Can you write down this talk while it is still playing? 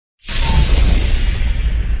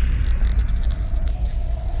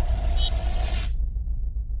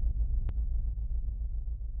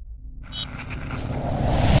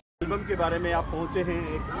के बारे में आप पहुंचे हैं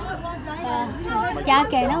क्या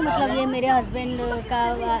कहना, मतलब ये मेरे हस्बैंड का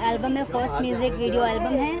एल्बम है, फर्स्ट म्यूज़िक वीडियो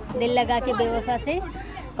एल्बम है दिल लगा के बेवफा से।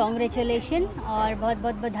 कॉन्ग्रेचुलेशन और बहुत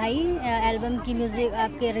बहुत बधाई एल्बम की म्यूज़िक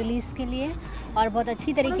आपके रिलीज़ के लिए, और बहुत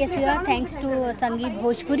अच्छी तरीके से हुआ। थैंक्स टू संगीत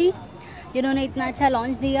भोजपुरी जिन्होंने इतना अच्छा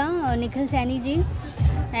लॉन्च दिया, निखिल सैनी जी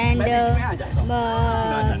एंड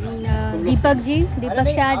दीपक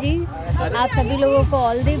शाह जी, आप सभी लोगों को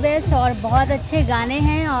ऑल दी बेस्ट। और बहुत अच्छे गाने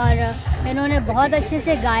हैं और इन्होंने बहुत अच्छे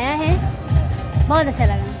से गाया है, बहुत अच्छा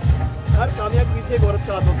लगा। हर कामयाब पीछे एक औरत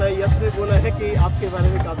का हाथ होता है। यश ने बोला है कि आपके बारे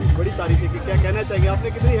में काफ़ी बड़ी तारीफ है, कि क्या कहना चाहिए,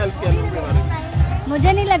 आपने कितनी हेल्प किया लोगों के बारे में?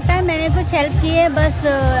 मुझे नहीं लगता है मैंने कुछ हेल्प की है, बस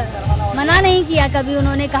मना नहीं किया कभी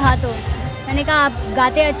उन्होंने कहा तो मैंने कहा आप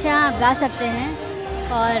गाते अच्छा हैं, आप गा सकते हैं,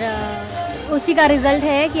 और उसी का रिज़ल्ट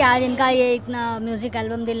है कि आज इनका ये इतना म्यूज़िक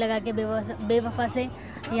एल्बम दिल लगा के बेवफा से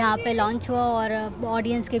यहाँ पे लॉन्च हुआ और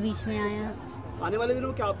ऑडियंस के बीच में आया। आने वाले दिनों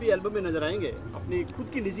में क्या आप भी एल्बम में नजर आएंगे? अपनी खुद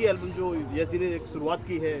की निजी एल्बम जो यश जी ने एक शुरुआत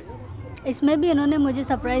की है, इसमें भी इन्होंने मुझे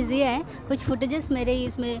सरप्राइज़ दिया है। कुछ फुटेजेस मेरे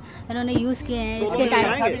इसमें इन्होंने यूज़ किए हैं इसके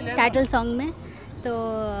टाइटल सॉन्ग में। तो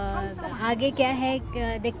आगे क्या है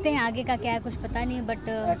देखते हैं, आगे का क्या है कुछ पता नहीं, बट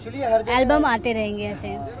एल्बम आते रहेंगे ऐसे।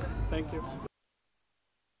 Thank you.